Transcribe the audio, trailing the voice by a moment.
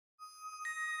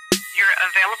Your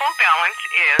available balance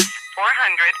is $478,862.47.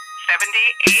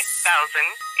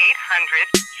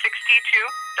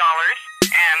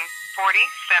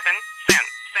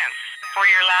 For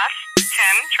your last 10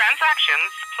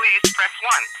 transactions, please press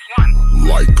 1.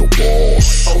 Like a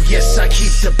boss. Oh yes, I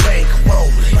keep the bank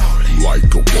rolling. Like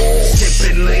a boss.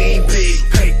 Sipping lean, big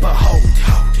paper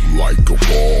holding. Like a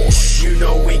boss. You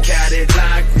know we got it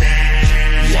locked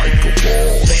now. Like a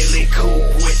boss. Bailey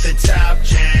coupe with the top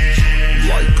jam.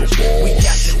 Like a boss. We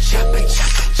got them chopping.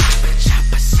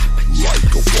 Like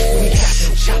a boss. We got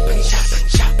them chopping.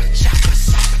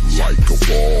 Like a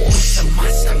boss. Some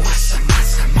monsters.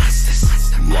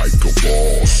 Like a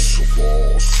boss.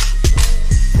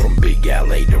 From Big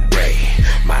LA to Ray,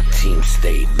 my team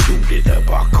stayed looted up.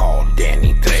 I called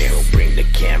Danny Trejo, bring the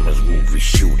cameras, movie,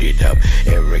 shoot it up.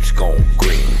 Eric's gone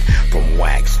green, from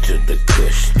wax to the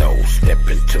kush though. Step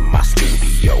into my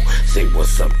studio, say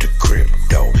what's up to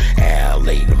crypto.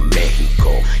 LA to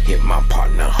Mexico, hit my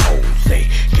partner Jose.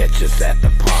 Catch us at the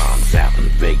Palms, out in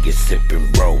Vegas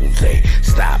sipping rose.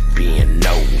 Stop being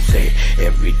nosy,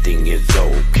 everything is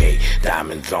okay.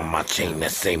 Diamonds on my chain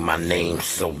that say my name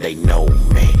so they know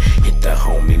me. Hit the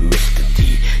homie Mr.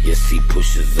 D, yes he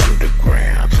pushes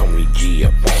underground. Tony